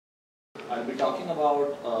I'll be talking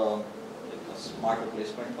about like a smart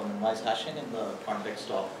replacement for Minwise hashing in the context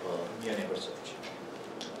of near neighbor search.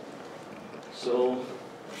 So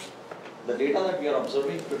the data that we are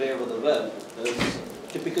observing today over the web is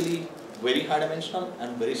typically very high dimensional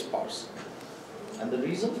and very sparse. And the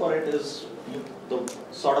reason for it is the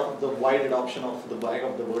sort of the wide adoption of the bag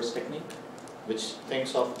of the words technique, which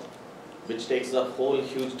takes the whole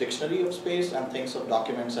huge dictionary of space and thinks of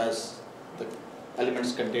documents as the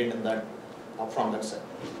elements contained in that from that set.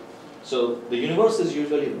 So the universe is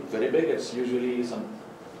usually very big. It's usually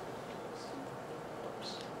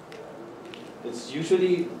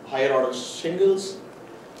higher order shingles,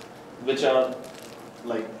 which are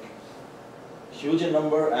like huge in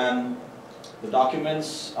number, and the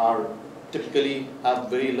documents are typically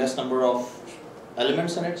have very less number of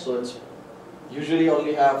elements in it. So it's usually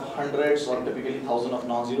only have hundreds or typically thousands of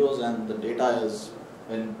non-zeros, and the data is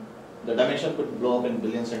in the dimension could blow up in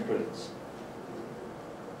billions and trillions.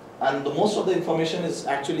 And the most of the information is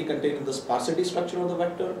actually contained in the sparsity structure of the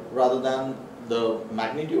vector rather than the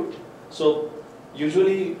magnitude. So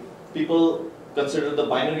usually people consider the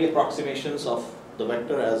binary approximations of the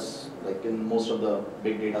vector as like in most of the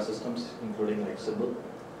big data systems, including like Sybil.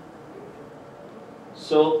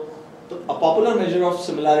 So a popular measure of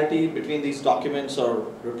similarity between these documents or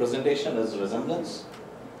representation is resemblance.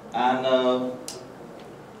 And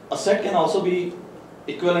a set can also be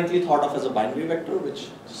equivalently thought of as a binary vector, which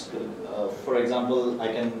just, for example,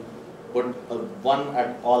 I can put a 1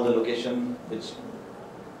 at all the location which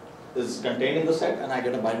is contained in the set, and I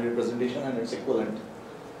get a binary representation and it's equivalent.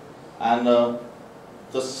 And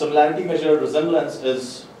the similarity measure resemblance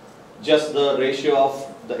is just the ratio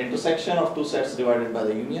of the intersection of two sets divided by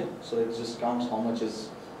the union. So it just counts how much is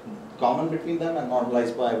common between them and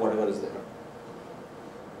normalized by whatever is there.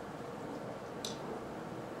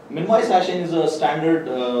 Minwise hashing is a standard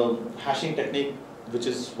hashing technique which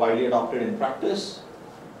is widely adopted in practice.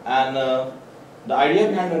 And the idea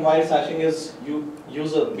behind Minwise hashing is we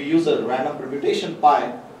use a random permutation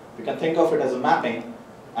pi. We can think of it as a mapping.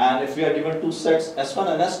 And if we are given two sets S1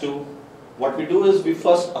 and S2, what we do is we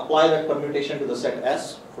first apply that permutation to the set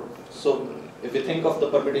S. So if you think of the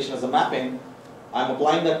permutation as a mapping, I'm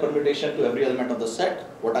applying that permutation to every element of the set.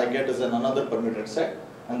 What I get is another permuted set.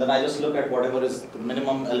 And then I just look at whatever is the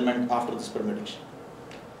minimum element after this permutation.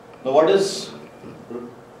 Now what is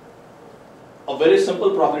a very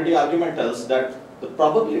simple probability argument tells that the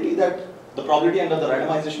probability under the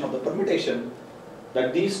randomization of the permutation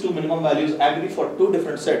that these two minimum values agree for two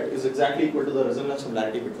different sets is exactly equal to the resemblance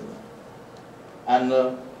similarity between them. And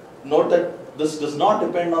note that this does not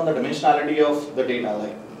depend on the dimensionality of the data.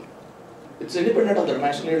 Like it's independent of the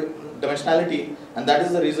dimensionality, and that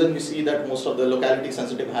is the reason we see that most of the locality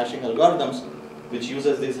sensitive hashing algorithms which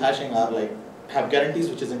uses this hashing are have guarantees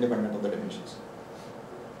which is independent of the dimensions.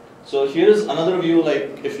 So here is another view,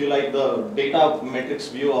 like if you like the data matrix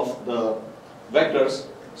view of the vectors.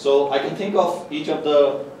 So I can think of each of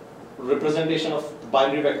the representation of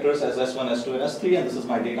binary vectors as S1, S2 and S3, and this is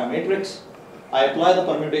my data matrix. I apply the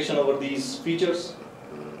permutation over these features.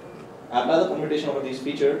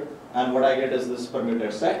 And what I get is this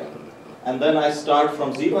permuted set. And then I start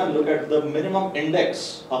from 0 and look at the minimum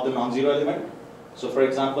index of the non-zero element. So for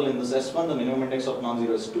example, in this S1, the minimum index of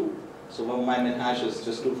non-zero is 2. So my min hash is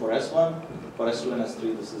just 2 for S1. For S2 and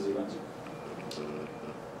S3, this is 0 and 0.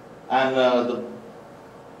 And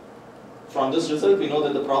from this result, we know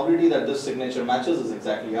that the probability that this signature matches is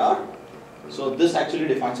exactly R. So this actually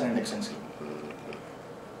defines an indexing scheme.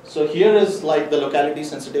 So here is like the locality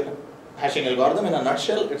sensitive hashing algorithm in a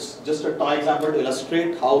nutshell. It's just a toy example to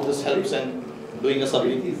illustrate how this helps in doing a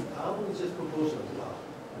subtree. How is just proportional to R?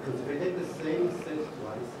 Because if I take the same set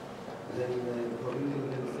twice, then the probability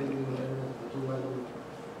of the same the two random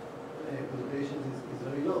permutations is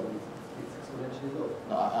very low. It's exponentially low.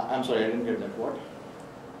 No, I'm sorry, I didn't get that. What?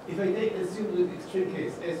 If I assume the extreme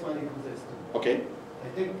case, S1 equals S2. Okay.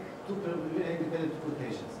 I take two independent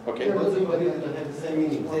permutations. Okay. Both of them have the same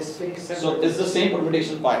meaning. So it's the same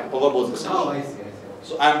permutation pi over both the sets. Oh, I see.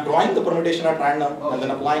 So I'm drawing the permutation at random and then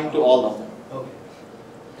applying to all of them.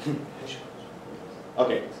 Okay.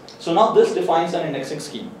 Okay. So now this defines an indexing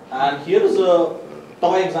scheme. And here is a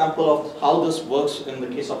toy example of how this works in the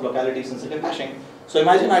case of locality sensitive hashing. So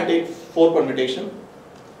imagine I take 4 permutation.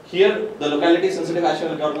 Here the locality sensitive hashing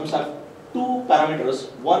algorithms have 2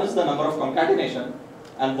 parameters. One is the number of concatenation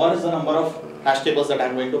and one is the number of hash tables that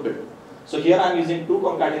I'm going to build. So here I'm using 2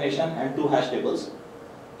 concatenation and 2 hash tables.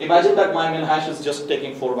 Imagine that my min hash is just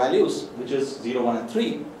taking 4 values, which is 0, 1 and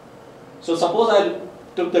 3. So suppose I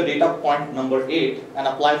took the data point number 8 and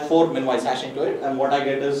applied 4 Minwise hashing to it, and what I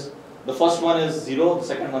get is the first one is 0, the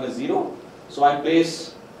second one is 0. So I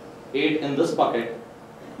place 8 in this bucket.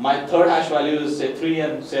 My third hash value is say 3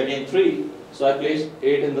 and say again 3. So I place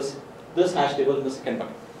 8 in this hash table in the second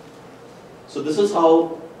bucket. So this is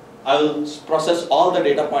how I will process all the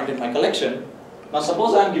data point in my collection. Now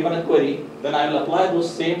suppose I am given a query, then I will apply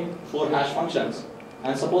those same 4 hash functions,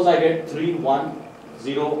 and suppose I get 3, 1,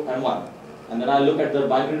 0 and 1. And then I look at the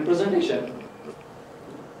binary representation,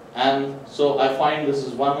 and so I find this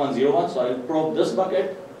is 1, 1, 0, 1, so I will probe this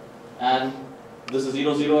bucket, and this is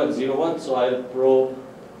 0, 0 and 0, 1, so I will probe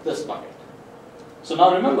this bucket. So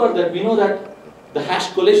now remember that we know that the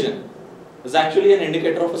hash collision is actually an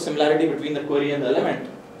indicator of a similarity between the query and the element.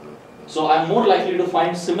 So I am more likely to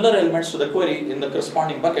find similar elements to the query in the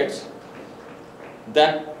corresponding buckets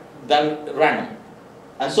than random.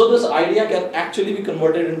 And so this idea can actually be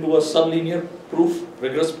converted into a sublinear proof,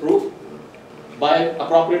 rigorous proof, by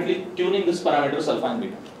appropriately tuning this parameters alpha and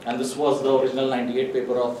beta. And this was the original 98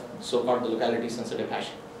 paper of so-called the locality sensitive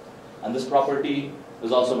hashing. And this property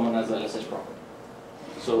is also known as the LSH property.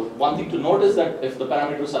 So one thing to note is that if the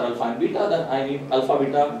parameters are alpha and beta, then I need alpha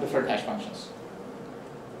beta different hash functions.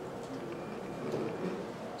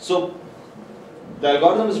 So the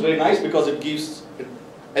algorithm is very nice because it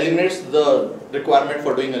eliminates the requirement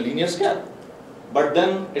for doing a linear scan, but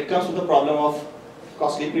then it comes with the problem of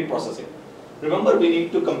costly pre-processing. Remember, we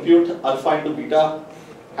need to compute alpha into beta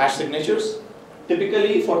hash signatures.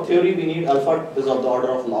 Typically for theory we need alpha is of the order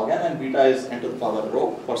of log n and beta is n to the power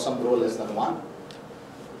rho for some rho less than 1.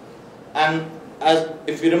 And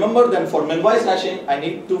if you remember, then for Minwise hashing, I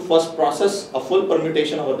need to first process a full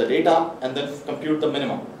permutation over the data and then compute the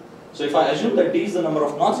minimum. So if I assume that d is the number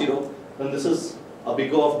of non-zero, then this is a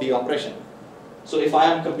big O of d operation. So if I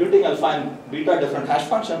am computing alpha and beta different hash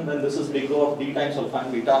function, then this is big O of d times alpha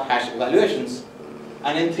and beta hash evaluations.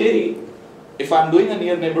 And in theory, if I am doing a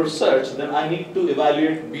near neighbor search, then I need to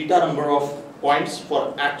evaluate beta number of points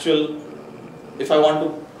for actual, if I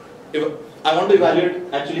want to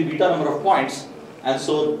evaluate actually beta number of points, and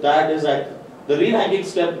so that is at the re-ranking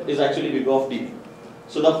step is actually big O of db.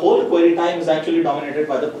 So the whole query time is actually dominated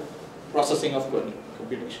by the processing of query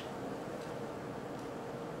computation.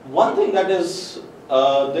 One thing that is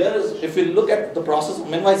there is, if we look at the process of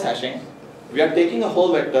Minwise hashing, we are taking a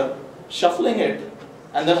whole vector, shuffling it,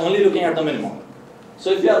 and then only looking at the minimum.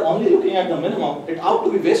 So if we are only looking at the minimum, it ought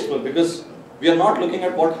to be wasteful because we are not looking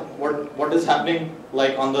at what is happening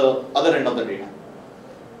like on the other end of the data.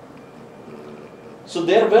 So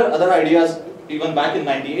there were other ideas even back in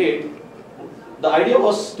 98. The idea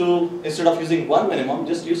was to, instead of using one minimum,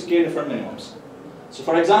 just use k different minimums. So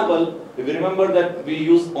for example, if you remember that we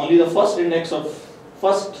use only the first index of the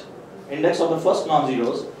first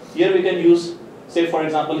non-zeros, here we can use, say for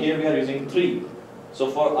example, here we are using 3. So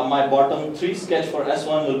for my bottom 3 sketch for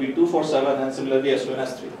S1 will be 247 and similarly S2 and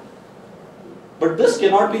S3. But this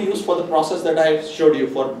cannot be used for the process that I showed you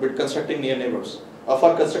for constructing near neighbors, or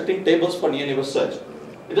for constructing tables for near neighbor search.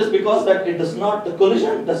 It is because that it does not, the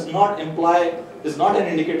collision does not imply, is not an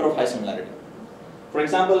indicator of high similarity. For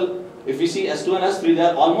example, if we see S2 and S3, they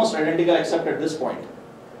are almost identical except at this point.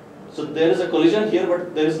 So there is a collision here,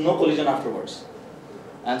 but there is no collision afterwards.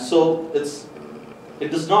 And so it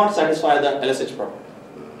does not satisfy the LSH property.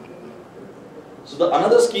 So the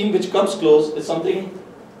another scheme which comes close is something,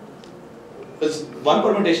 is one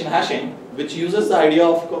permutation hashing, which uses the idea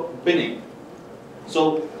of binning.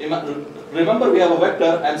 So remember we have a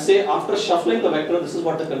vector, and say after shuffling the vector, this is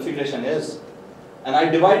what the configuration is. And I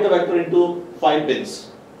divide the vector into 5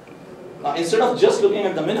 bins. Now instead of just looking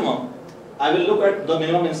at the minimum, I will look at the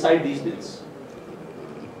minimum inside these bins.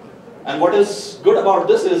 And what is good about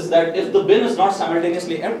this is that if the bin is not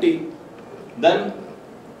simultaneously empty, then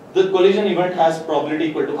the collision event has probability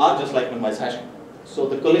equal to R, just like Minwise hashing. So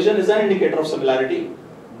the collision is an indicator of similarity,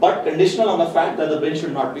 but conditional on the fact that the bin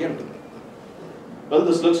should not be empty. Well,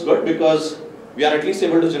 this looks good because we are at least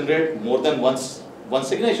able to generate more than one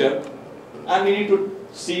signature, and we need to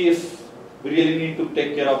see if we really need to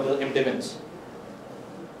take care of the empty bins.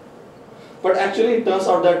 But actually it turns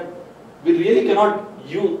out that we really cannot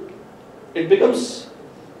use, it becomes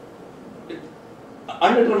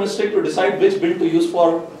undeterministic to decide which bin to use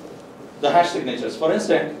for the hash signatures. For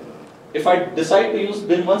instance, if I decide to use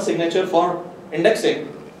bin 1 signature for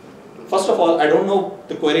indexing, first of all, I don't know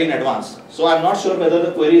the query in advance. So I'm not sure whether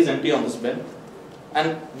the query is empty on this bin.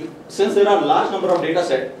 And since there are a large number of data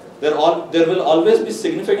sets, there will always be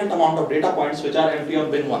significant amount of data points which are empty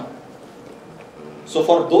on bin 1. So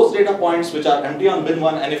for those data points which are empty on bin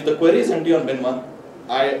 1, and if the query is empty on bin 1,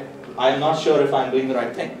 I am not sure if I am doing the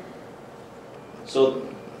right thing. So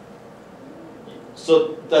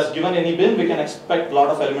So thus given any bin, we can expect a lot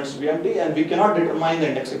of elements to be empty, and we cannot determine the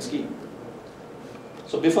indexing scheme.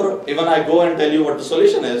 So before even I go and tell you what the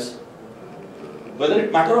solution is, whether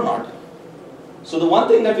it matter or not. So the one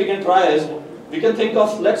thing that we can try is, we can think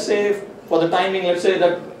of, let's say for the timing, let's say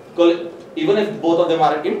that even if both of them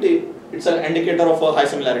are empty, it's an indicator of a high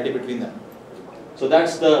similarity between them. So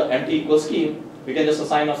that's the empty equal scheme. We can just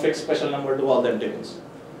assign a fixed special number to all the empty bins.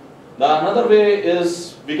 The another way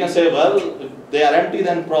is, we can say, well, if they are empty,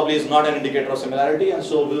 then probably is not an indicator of similarity, and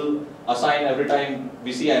so we'll assign every time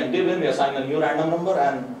we see an empty bin, we assign a new random number,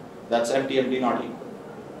 and that's empty, empty, not equal.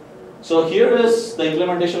 So here is the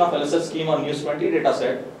implementation of LSS scheme on news 20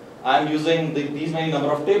 dataset. I am using these many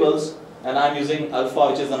number of tables, and I am using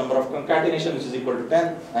alpha, which is the number of concatenation, which is equal to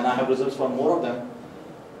 10, and I have results for more of them.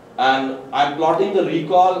 And I am plotting the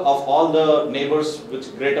recall of all the neighbors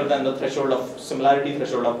which greater than the threshold of similarity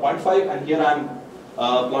threshold of 0.5, and here I am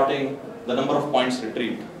plotting the number of points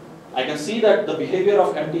retrieved. I can see that the behavior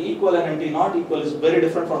of empty equal and empty not equal is very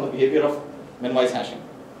different from the behavior of Minwise hashing.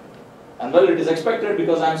 And well, it is expected,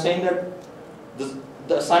 because I am saying that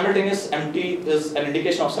the simultaneous empty is an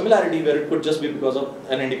indication of similarity, where it could just be because of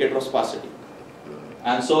an indicator of sparsity.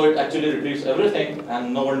 And so it actually retrieves everything,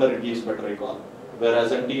 and no wonder it gives better recall.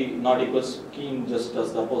 Whereas empty not equal scheme just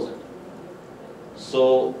does the opposite.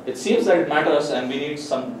 So it seems that it matters, and we need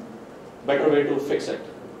some better way to fix it.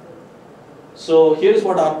 So here is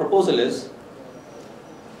what our proposal is.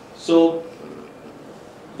 So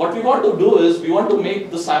what we want to do is, we want to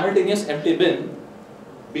make the simultaneous empty bin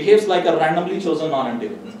behaves like a randomly chosen non-empty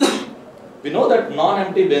bin. We know that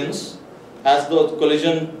non-empty bins has the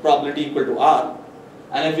collision probability equal to R,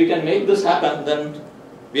 and if we can make this happen, then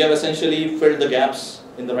we have essentially filled the gaps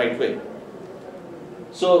in the right way.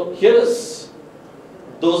 So here is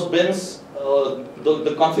those bins,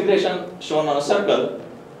 the configuration shown on a circle,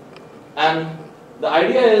 and the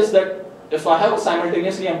idea is that if I have a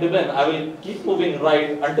simultaneously empty bin, I will keep moving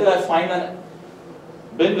right until I find a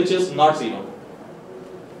bin which is not zero,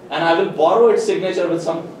 and I will borrow its signature with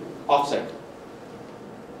some offset.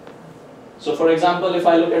 So for example, if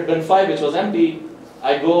I look at bin 5, which was empty,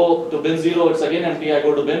 I go to bin 0, it's again empty. I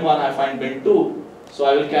go to bin 1, I find bin 2. So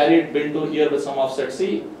I will carry bin 2 here with some offset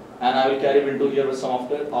C, and I will carry bin 2 here with some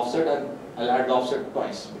offset, and I'll add the offset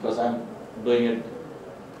twice, because I'm doing it,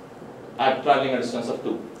 I'm traveling a distance of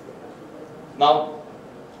 2. Now,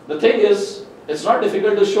 the thing is, it's not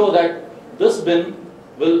difficult to show that this bin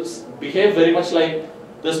will behave very much like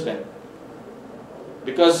this bin,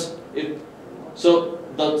 because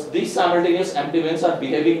these simultaneous empty bins are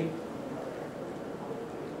behaving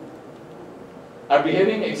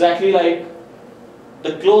exactly like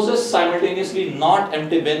the closest simultaneously not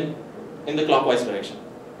empty bin in the clockwise direction.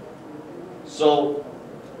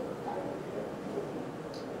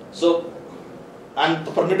 And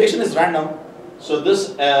the permutation is random. So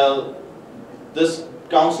this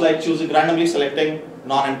counts like randomly selecting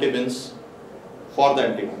non-empty bins for the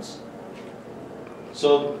empty ones.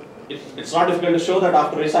 So it's not difficult to show that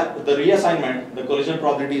after the reassignment, the collision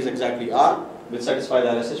probability is exactly R, which satisfies the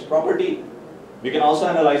LSH property. We can also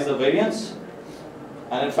analyze the variance,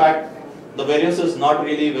 and in fact, the variance is not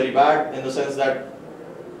really very bad, in the sense that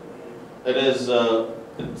it is,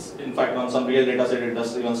 it's in fact on some real data set it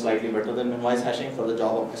does even slightly better than Minwise hashing for the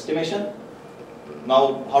job of estimation.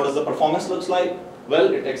 Now, how does the performance looks like?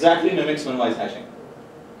 Well, it exactly mimics Minwise hashing.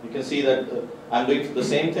 You can see that I'm doing the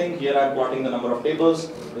same thing. Here I'm plotting the number of tables.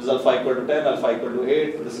 This is alpha equal to 10, alpha equal to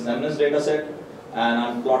 8. This is MNIST data set, and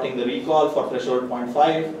I'm plotting the recall for threshold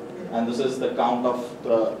 0.5. And this is the count of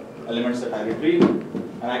the elements that I retrieve.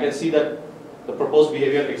 And I can see that the proposed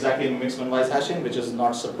behavior exactly mimics Minwise hashing, which is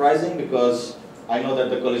not surprising, because I know that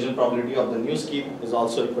the collision probability of the new scheme is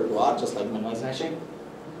also equal to R, just like Minwise hashing.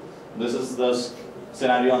 This is the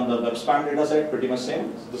scenario on the web spam data set, pretty much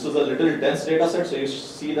same. This is a little dense data set, so you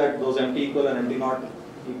see that those empty equal and empty not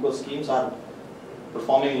equal schemes are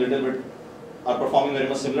performing very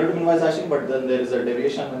much similar to Minwise hashing, but then there is a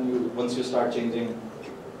deviation once you start changing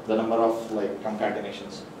the number of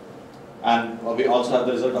concatenations. And we also have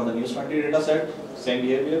the result on the news 20 data set, same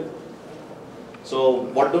behavior. So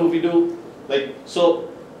what do we do? So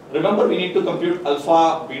remember, we need to compute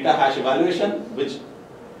alpha beta hash evaluation,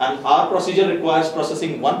 and our procedure requires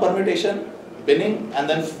processing one permutation, binning, and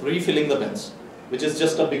then refilling the bins, which is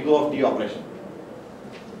just a big O of D operation.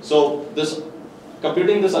 So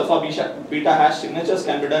computing this alpha beta hash signatures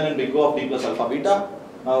can be done in big O of D plus alpha beta.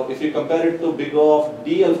 Now, if you compare it to big O of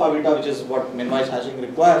D alpha beta, which is what Minwise hashing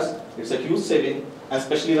requires, it's a huge saving, and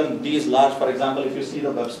especially when D is large. For example, if you see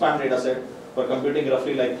the web spam data set for computing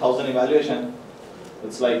roughly like 1000 evaluation,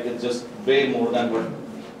 it's just way more than what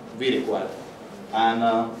we require.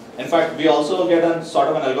 And in fact, we also get a sort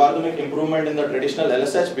of an algorithmic improvement in the traditional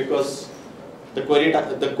LSH because the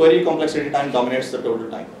query complexity time dominates the total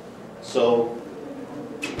time. So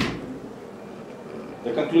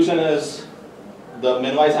the conclusion is the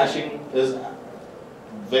Minwise hashing is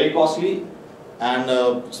very costly, and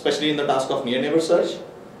especially in the task of near neighbor search.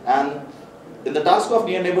 And in the task of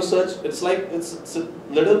near neighbor search, it's a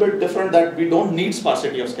little bit different that we don't need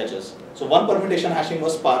sparsity of sketches. So one permutation hashing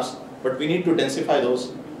was sparse, but we need to densify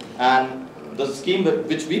those. And the scheme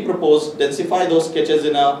which we propose densify those sketches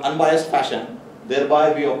in an unbiased fashion.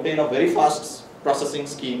 Thereby, we obtain a very fast processing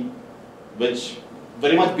scheme, which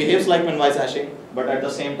very much behaves like Minwise hashing, but at the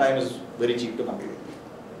same time is very cheap to compute.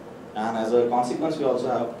 And as a consequence, we also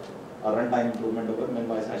have a runtime improvement over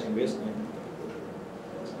Minwise hashing based.